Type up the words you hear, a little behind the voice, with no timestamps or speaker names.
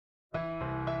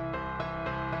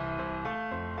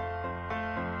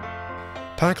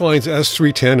Pacline's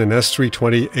S310 and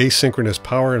S320 asynchronous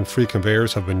power and free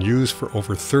conveyors have been used for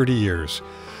over 30 years.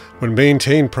 When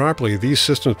maintained properly, these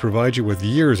systems provide you with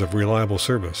years of reliable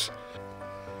service.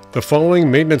 The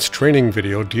following maintenance training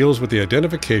video deals with the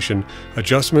identification,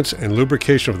 adjustments, and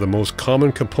lubrication of the most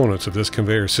common components of this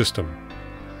conveyor system.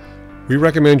 We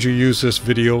recommend you use this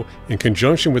video in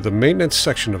conjunction with the maintenance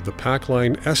section of the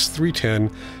Pacline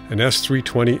S310 and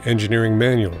S320 engineering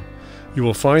manual. You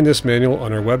will find this manual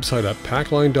on our website at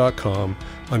pacline.com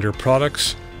under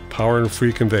Products, Power and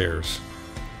Free Conveyors.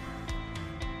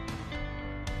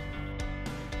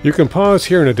 You can pause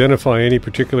here and identify any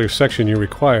particular section you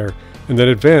require, and then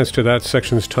advance to that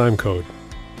section's time code.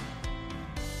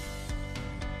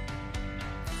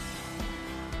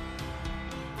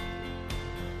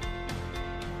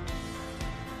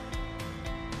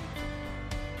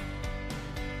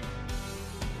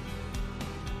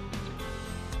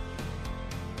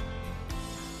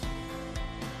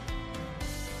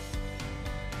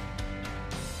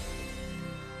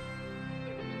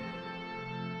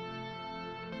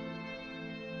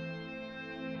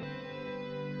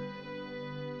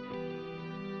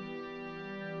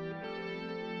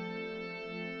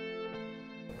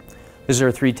 This is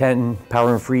our 310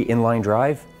 Power and Free inline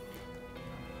drive.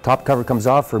 Top cover comes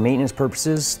off for maintenance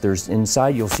purposes. There's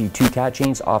inside, you'll see two cat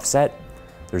chains offset.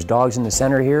 There's dogs in the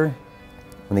center here.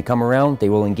 When they come around, they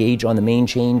will engage on the main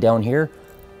chain down here.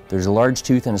 There's a large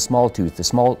tooth and a small tooth. The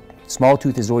small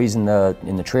tooth is always in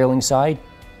the trailing side.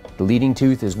 The leading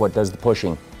tooth is what does the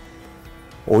pushing.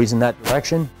 Always in that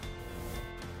direction.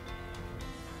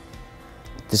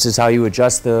 This is how you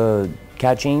adjust the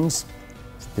cat chains.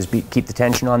 Keep the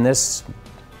tension on this,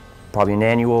 probably an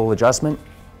annual adjustment.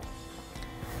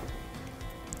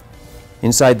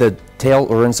 Inside the tail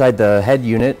or inside the head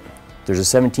unit, there's a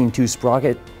 17-tooth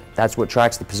sprocket. That's what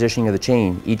tracks the positioning of the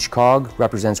chain. Each cog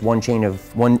represents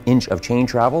 1 inch of chain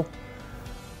travel.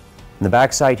 On the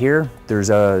back side here, there's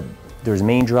a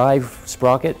main drive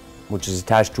sprocket, which is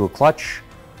attached to a clutch.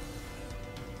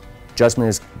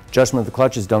 Adjustment of the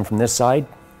clutch is done from this side.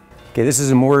 Okay, this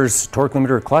is a Moore's torque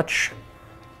limiter clutch.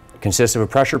 Consists of a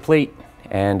pressure plate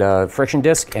and a friction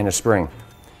disc and a spring.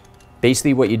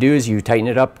 Basically what you do is you tighten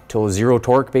it up till 0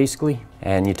 torque basically,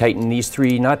 and you tighten these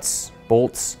 3 nuts,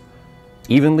 bolts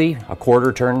evenly, a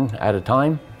quarter turn at a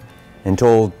time,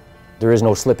 until there is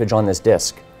no slippage on this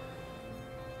disc.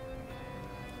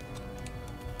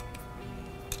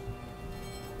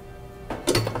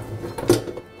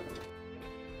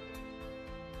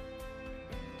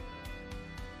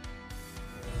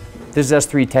 This is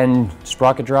S310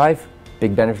 sprocket drive.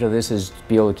 Big benefit of this is to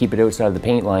be able to keep it outside of the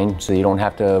paint line so you don't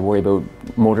have to worry about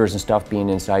motors and stuff being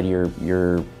inside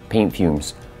your paint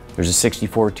fumes. There's a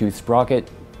 64-tooth sprocket.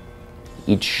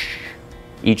 Each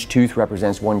tooth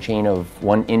represents 1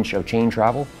 inch of chain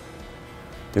travel.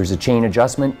 There's a chain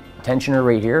adjustment tensioner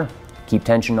right here. Keep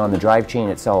tension on the drive chain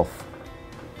itself.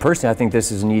 Personally, I think this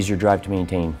is an easier drive to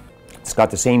maintain. It's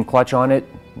got the same clutch on it.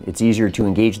 It's easier to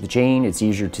engage the chain. It's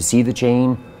easier to see the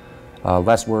chain.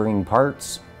 Less whirring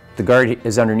parts. The guard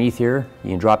is underneath here. You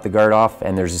can drop the guard off,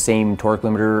 and there's the same torque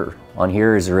limiter on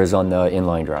here as there is on the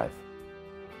inline drive.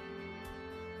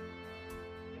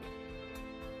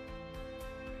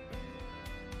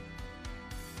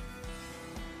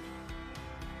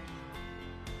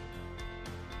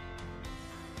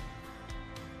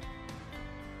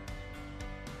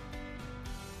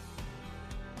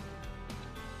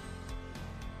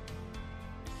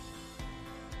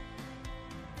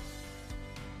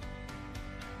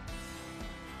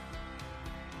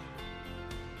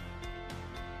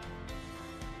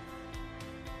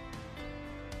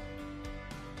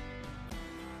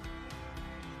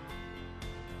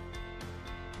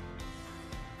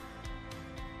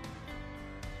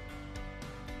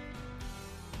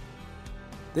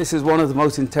 This is one of the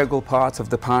most integral parts of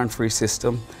the Power and Free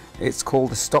system. It's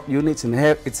called the stop unit.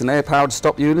 It's an air-powered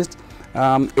stop unit.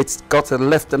 It's got a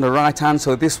left and a right hand,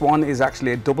 so this one is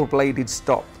actually a double-bladed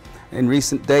stop. In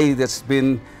recent days,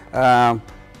 we've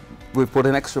put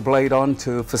an extra blade on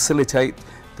to facilitate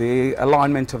the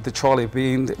alignment of the trolley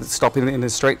stopping in a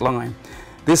straight line.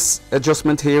 This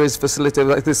adjustment here is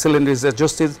facilitated. The cylinder is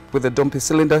adjusted with a dumpy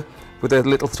cylinder with a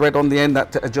little thread on the end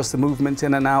that adjusts the movement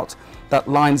in and out. That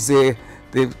lines the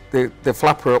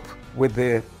flapper up with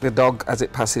the dog as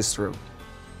it passes through.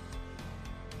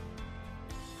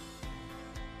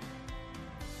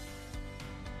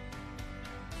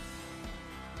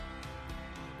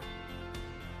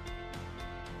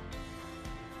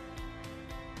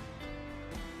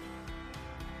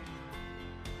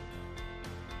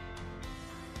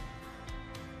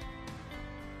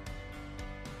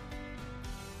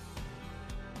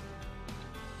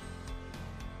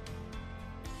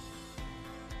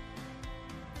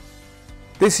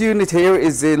 This unit here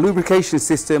is the lubrication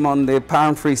system on the Power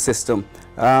and Free system.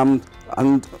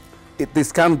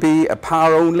 This can be a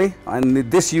power only, and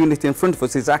this unit in front of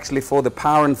us is actually for the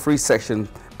Power and Free section,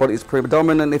 but it's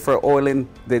predominantly for oiling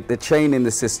the chain in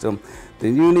the system. The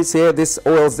units here, this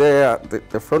oils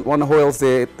the front one oils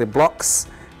the blocks.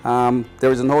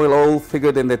 There is an oil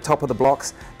figured in the top of the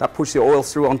blocks that push the oil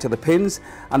through onto the pins,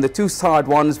 and the two side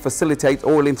ones facilitate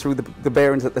oiling through the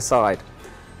bearings at the side.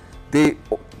 The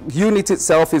unit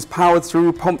itself is powered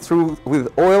through, pumped through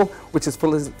with oil, which is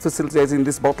facilitating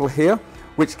this bottle here,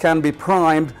 which can be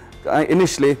primed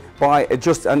initially by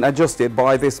adjusted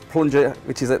by this plunger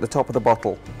which is at the top of the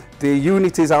bottle. The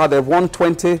unit is either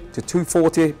 120 to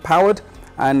 240 powered,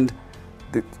 and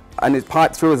it's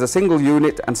piped through as a single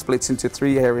unit and splits into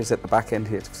 3 areas at the back end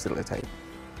here to facilitate.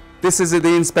 This is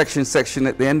the inspection section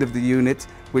at the end of the unit,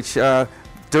 which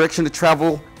direction of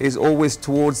travel is always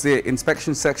towards the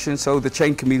inspection section, so the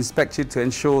chain can be inspected to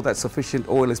ensure that sufficient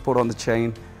oil is put on the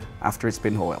chain after it's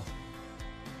been oiled.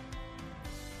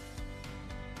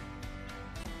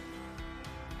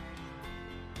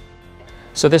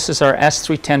 So this is our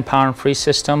S310 Power and Free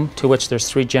system, to which there's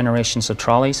 3 generations of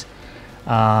trolleys.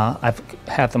 I've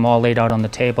had them all laid out on the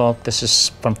table. This is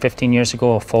from 15 years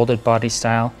ago, a folded body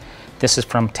style. This is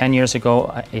from 10 years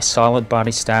ago, a solid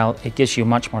body style. It gives you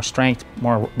much more strength,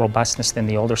 more robustness than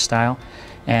the older style.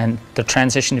 And the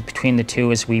transition between the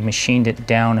two is we machined it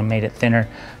down and made it thinner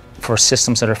for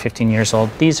systems that are 15 years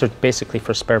old. These are basically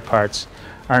for spare parts.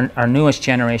 Our newest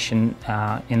generation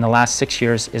in the last 6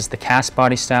 years is the cast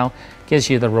body style. Gives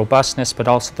you the robustness but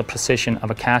also the precision of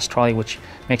a cast trolley, which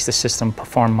makes the system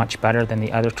perform much better than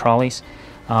the other trolleys.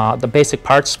 The basic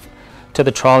parts to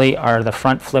the trolley are the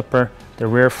front flipper, the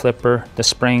rear flipper, the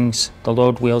springs, the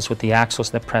load wheels with the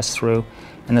axles that press through,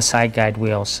 and the side guide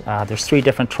wheels. There's 3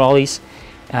 different trolleys.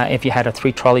 If you had a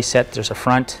 3 trolley set, there's a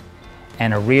front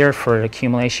and a rear for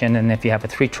accumulation, and if you have a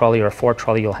 3 trolley or a 4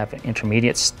 trolley, you'll have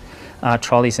intermediate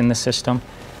trolleys in the system.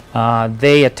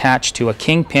 They attach to a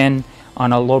kingpin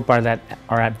on a load bar that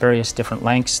are at various different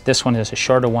lengths. This one is a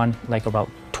shorter one, like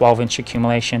about 12-inch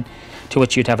accumulation, to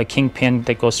which you'd have a kingpin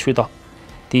that goes through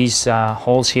these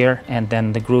holes here, and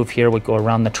then the groove here would go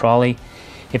around the trolley.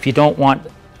 If you don't want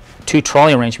 2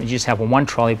 trolley arrangements, you just have a 1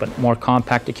 trolley but more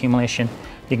compact accumulation,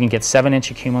 you can get 7-inch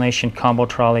accumulation combo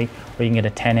trolley, or you can get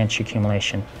a 10-inch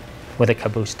accumulation with a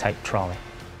caboose type trolley.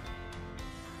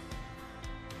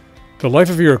 The life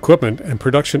of your equipment and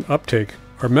production uptake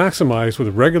are maximized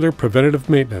with regular preventative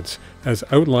maintenance, as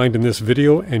outlined in this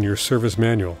video and your service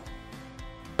manual.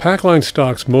 Pacline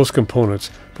stocks most components,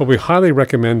 but we highly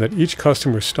recommend that each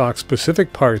customer stock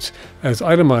specific parts as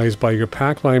itemized by your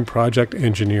Pacline project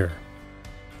engineer.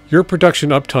 Your production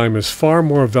uptime is far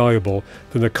more valuable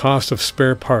than the cost of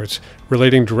spare parts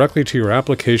relating directly to your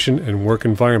application and work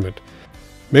environment.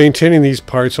 Maintaining these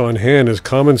parts on hand is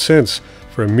common sense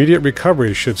for immediate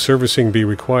recovery should servicing be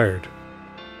required.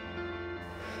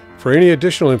 For any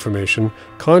additional information,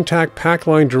 contact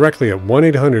Pacline directly at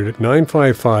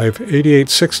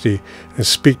 1-800-955-8860 and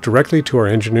speak directly to our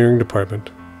engineering department.